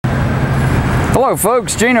Hello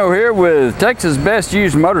folks, Gino here with Texas Best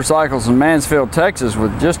Used Motorcycles in Mansfield, Texas,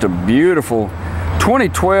 with just a beautiful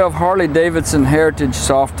 2012 Harley Davidson Heritage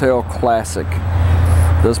Softail Classic.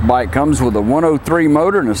 This bike comes with a 103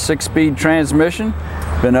 motor and a 6-speed transmission.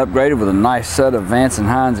 Been upgraded with a nice set of Vance &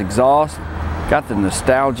 Hines exhaust. Got the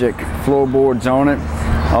nostalgic floorboards on it.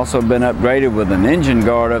 Also been upgraded with an engine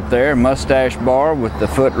guard up there, mustache bar with the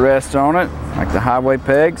footrest on it, like the highway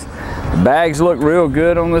pegs. The bags look real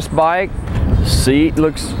good on this bike. The seat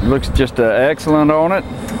looks just excellent on it.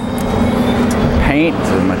 Paint,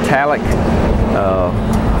 metallic.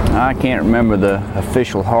 I can't remember the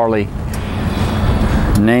official Harley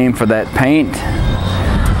name for that paint,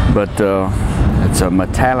 but it's a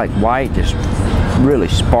metallic white, just really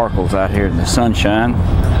sparkles out here in the sunshine.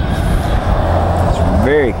 It's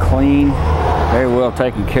very clean, very well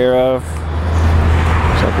taken care of.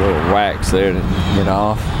 Just like a little wax there to get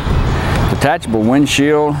off. Detachable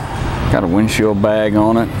windshield, got a windshield bag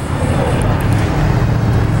on it.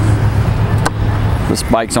 This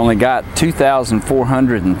bike's only got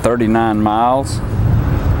 2,439 miles.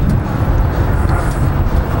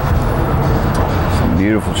 It's in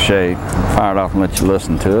beautiful shape. I'll fire it off and let you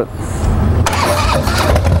listen to it.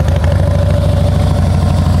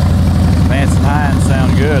 Vance & Hines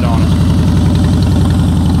sound good on it.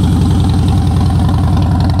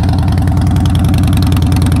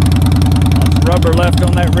 Rubber left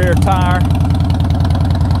on that rear tire.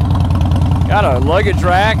 Got a luggage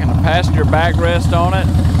rack and a passenger backrest on it.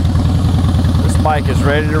 This bike is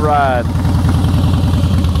ready to ride.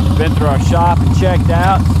 Been through our shop and checked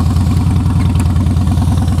out.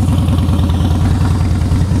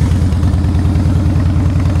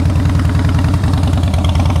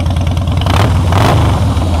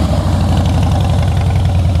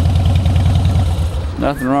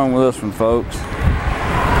 Nothing wrong with this one, folks.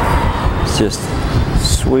 It's just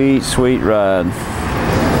sweet, sweet ride.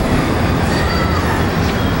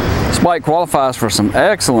 This bike qualifies for some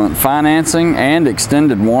excellent financing and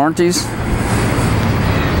extended warranties.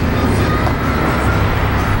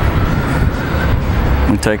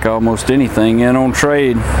 We take almost anything in on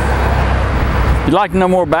trade. If you'd like to know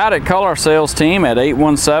more about it, call our sales team at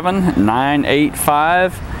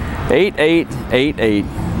 817-985-8888.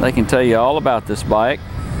 They can tell you all about this bike.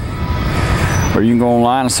 Or you can go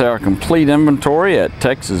online and see our complete inventory at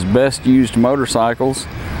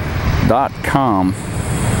texasbestusedmotorcycles.com.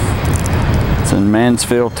 It's in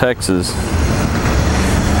Mansfield, Texas.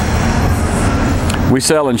 We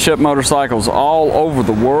sell and ship motorcycles all over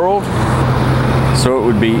the world, so it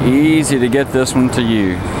would be easy to get this one to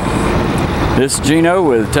you. This is Gino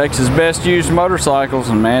with Texas Best Used Motorcycles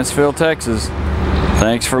in Mansfield, Texas.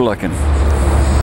 Thanks for looking.